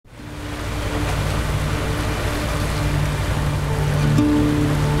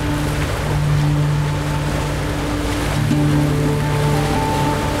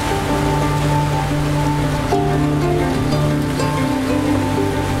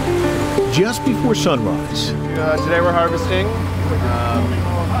just before sunrise. Today we're harvesting.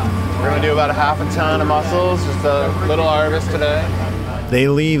 We're going to do about a half a ton of mussels, just a little harvest today. They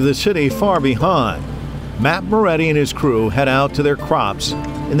leave the city far behind. Matt Moretti and his crew head out to their crops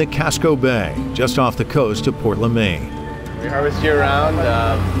in the Casco Bay, just off the coast of Portland, Maine. We harvest year-round.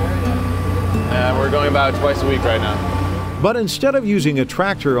 We're going about twice a week right now. But instead of using a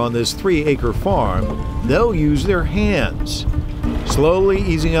tractor on this 3-acre farm, they'll use their hands, slowly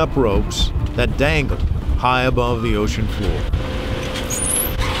easing up ropes that dangle high above the ocean floor.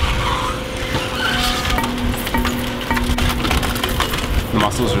 The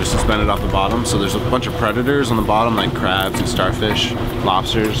mussels are suspended off the bottom, so there's a bunch of predators on the bottom like crabs and starfish,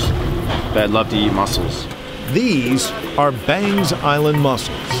 lobsters, that love to eat mussels. These are Bangs Island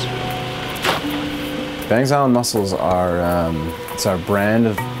mussels. Bangs Island mussels are it's our brand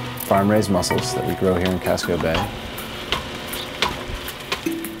of farm-raised mussels that we grow here in Casco Bay.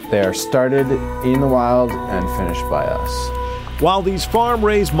 They are started in the wild and finished by us. While these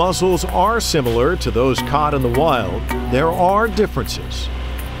farm-raised mussels are similar to those caught in the wild, there are differences.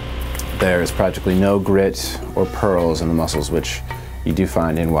 There is practically no grit or pearls in the mussels, which you do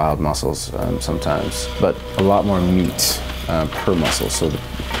find in wild mussels sometimes, but a lot more meat per mussel, so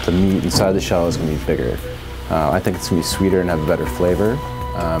the meat inside the shell is going to be bigger. I think it's going to be sweeter and have a better flavor.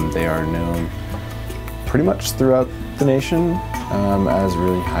 They are known pretty much throughout the nation as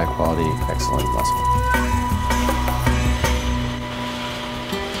really high quality, excellent mussel.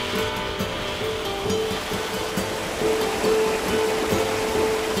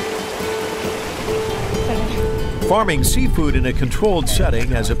 Farming seafood in a controlled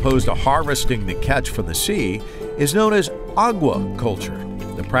setting, as opposed to harvesting the catch from the sea, is known as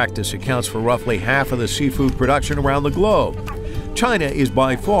aquaculture. The practice accounts for roughly half of the seafood production around the globe. China is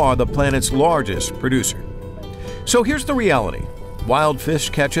by far the planet's largest producer. So here's the reality. Wild fish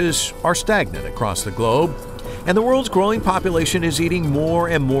catches are stagnant across the globe, and the world's growing population is eating more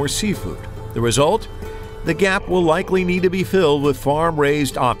and more seafood. The result? The gap will likely need to be filled with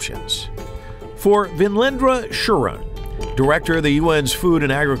farm-raised options. For Vinlendra Shuran, director of the UN's Food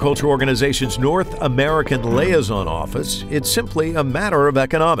and Agriculture Organization's North American Liaison Office, it's simply a matter of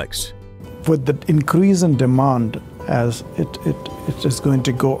economics. With the increase in demand, as it is going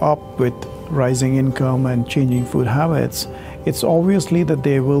to go up with rising income and changing food habits, it's obviously that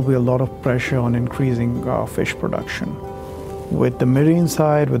there will be a lot of pressure on increasing fish production. With the marine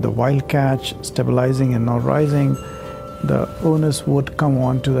side, with the wild catch stabilizing and not rising, the onus would come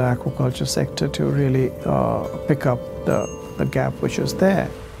on to the aquaculture sector to really pick up the gap which is there.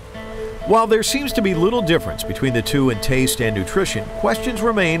 While there seems to be little difference between the two in taste and nutrition, questions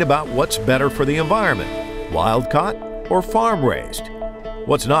remain about what's better for the environment, wild-caught or farm-raised.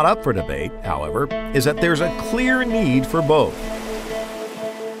 What's not up for debate, however, is that there's a clear need for both.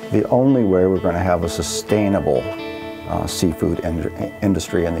 The only way we're going to have a sustainable seafood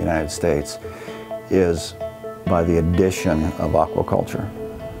industry in the United States is by the addition of aquaculture.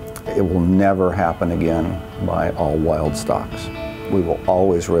 It will never happen again by all wild stocks. We will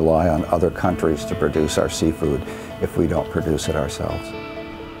always rely on other countries to produce our seafood if we don't produce it ourselves.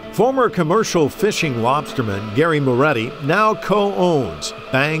 Former commercial fishing lobsterman Gary Moretti now co-owns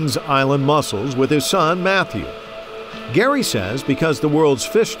Bangs Island Mussels with his son Matthew. Gary says because the world's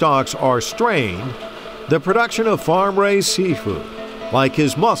fish stocks are strained, the production of farm-raised seafood, like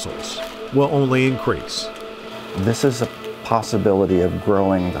his mussels, will only increase. This is a possibility of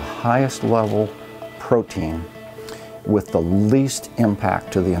growing the highest level protein with the least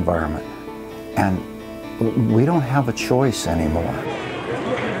impact to the environment. And we don't have a choice anymore.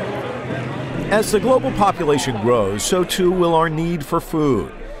 As the global population grows, so too will our need for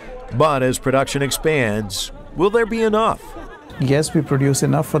food. But as production expands, will there be enough? Yes, we produce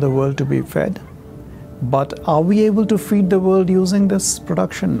enough for the world to be fed, but are we able to feed the world using this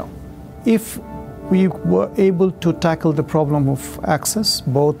production? No. If we were able to tackle the problem of access,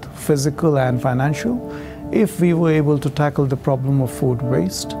 both physical and financial, if we were able to tackle the problem of food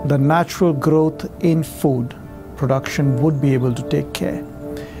waste, the natural growth in food production would be able to take care.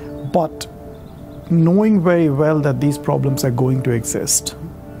 But knowing very well that these problems are going to exist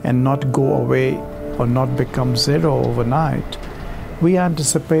and not go away or not become zero overnight, we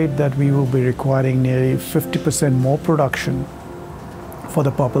anticipate that we will be requiring nearly 50% more production for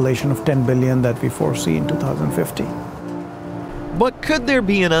the population of 10 billion that we foresee in 2050. But could there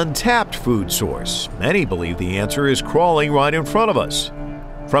be an untapped food source? Many believe the answer is crawling right in front of us.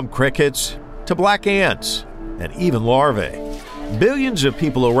 From crickets to black ants and even larvae. Billions of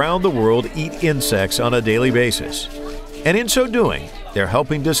people around the world eat insects on a daily basis. And in so doing, they're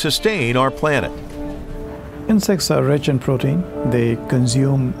helping to sustain our planet. Insects are rich in protein. They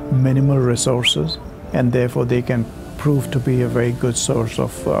consume minimal resources, and therefore they can prove to be a very good source of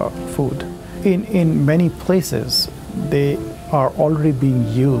food. In many places, they are already being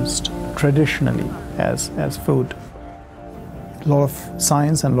used traditionally as food. A lot of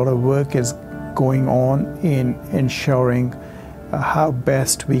science and a lot of work is going on in ensuring how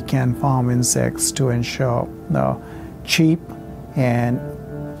best we can farm insects to ensure cheap and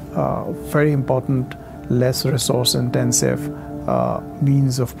very important, less resource intensive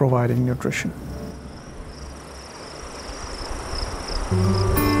means of providing nutrition.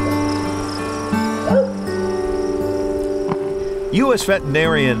 U.S.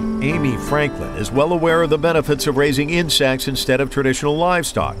 veterinarian Amy Franklin is well aware of the benefits of raising insects instead of traditional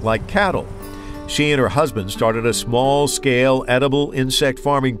livestock like cattle. She and her husband started a small-scale edible insect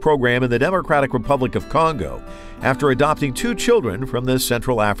farming program in the Democratic Republic of Congo after adopting 2 children from this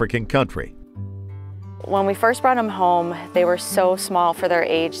Central African country. When we first brought them home, they were so small for their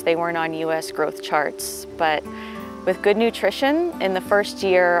age, they weren't on U.S. growth charts. But with good nutrition, in the first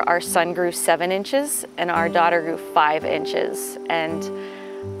year, our son grew 7 inches and our daughter grew 5 inches. And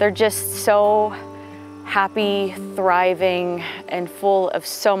they're just so happy, thriving, and full of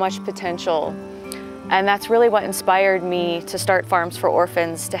so much potential. And that's really what inspired me to start Farms for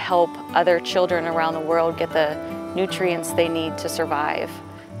Orphans, to help other children around the world get the nutrients they need to survive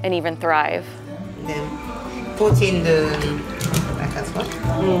and even thrive.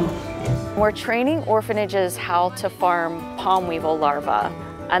 We're training orphanages how to farm palm weevil larvae.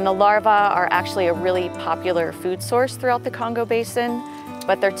 And the larvae are actually a really popular food source throughout the Congo Basin,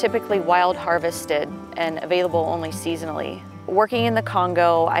 but they're typically wild harvested and available only seasonally. Working in the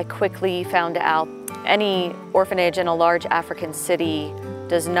Congo, I quickly found out any orphanage in a large African city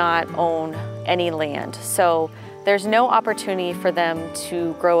does not own any land. So there's no opportunity for them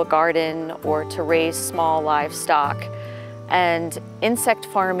to grow a garden or to raise small livestock. And insect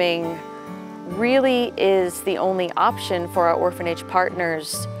farming really is the only option for our orphanage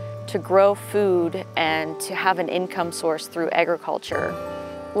partners to grow food and to have an income source through agriculture.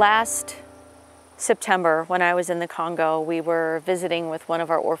 Last September, when I was in the Congo, we were visiting with one of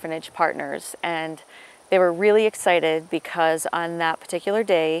our orphanage partners, and they were really excited because on that particular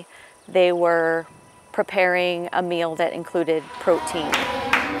day, they were preparing a meal that included protein.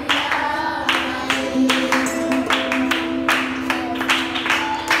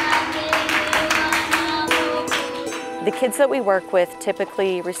 The kids that we work with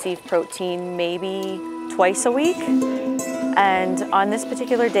typically receive protein maybe twice a week. And on this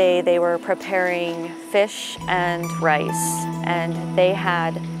particular day, they were preparing fish and rice. And they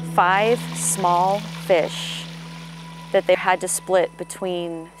had 5 small fish that they had to split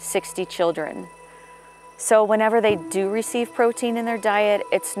between 60 children. So whenever they do receive protein in their diet,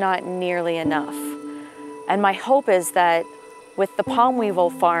 it's not nearly enough. And my hope is that with the palm weevil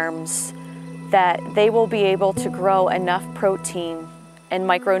farms, that they will be able to grow enough protein and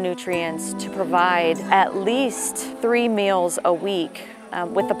micronutrients to provide at least 3 meals a week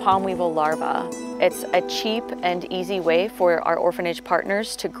with the palm weevil larva. It's a cheap and easy way for our orphanage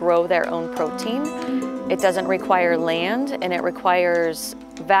partners to grow their own protein. It doesn't require land, and it requires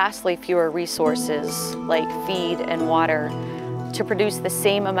vastly fewer resources like feed and water to produce the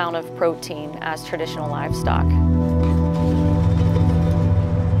same amount of protein as traditional livestock.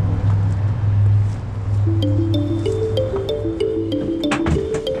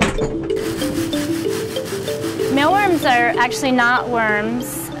 Mealworms are actually not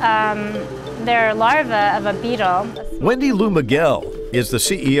worms. They're larvae of a beetle. Wendy Lou Miguel is the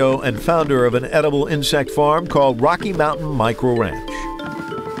CEO and founder of an edible insect farm called Rocky Mountain Micro Ranch.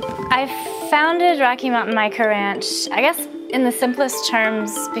 I founded Rocky Mountain Micro Ranch, I guess in the simplest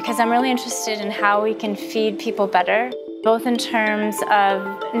terms, because I'm really interested in how we can feed people better, both in terms of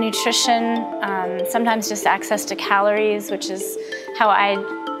nutrition, sometimes just access to calories, which is how I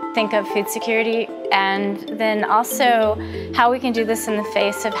think of food security, and then also how we can do this in the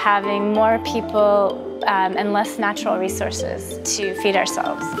face of having more people and less natural resources to feed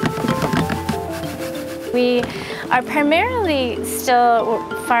ourselves. We are primarily still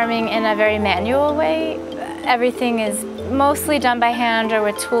farming in a very manual way. Everything is mostly done by hand or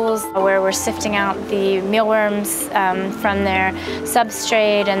with tools where we're sifting out the mealworms from their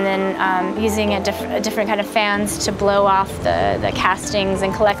substrate and then using a different kind of fans to blow off the castings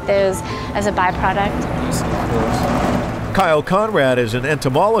and collect those as a byproduct. Kyle Conrad is an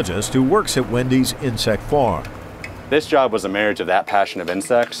entomologist who works at Wendy's insect farm. This job was a marriage of that passion of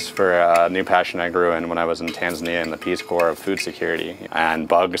insects for a new passion I grew in when I was in Tanzania in the Peace Corps of food security. And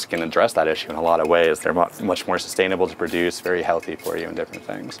bugs can address that issue in a lot of ways. They're much more sustainable to produce, very healthy for you and different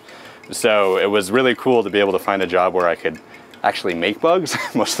things. So it was really cool to be able to find a job where I could actually make bugs.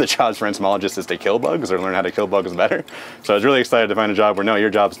 Most of the jobs for entomologists is to kill bugs or learn how to kill bugs better. So I was really excited to find a job where no, your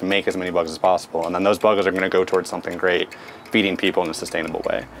job is to make as many bugs as possible, and then those bugs are going to go towards something great, feeding people in a sustainable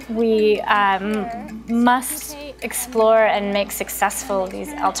way. We must explore and make successful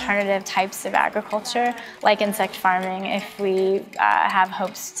these alternative types of agriculture, like insect farming, if we have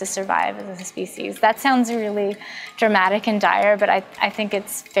hopes to survive as a species. That sounds really dramatic and dire, but I think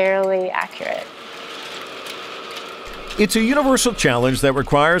it's fairly accurate. It's a universal challenge that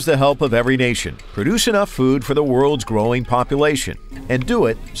requires the help of every nation. Produce enough food for the world's growing population and do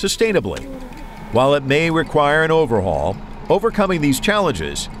it sustainably. While it may require an overhaul, overcoming these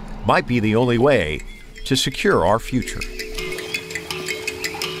challenges might be the only way to secure our future.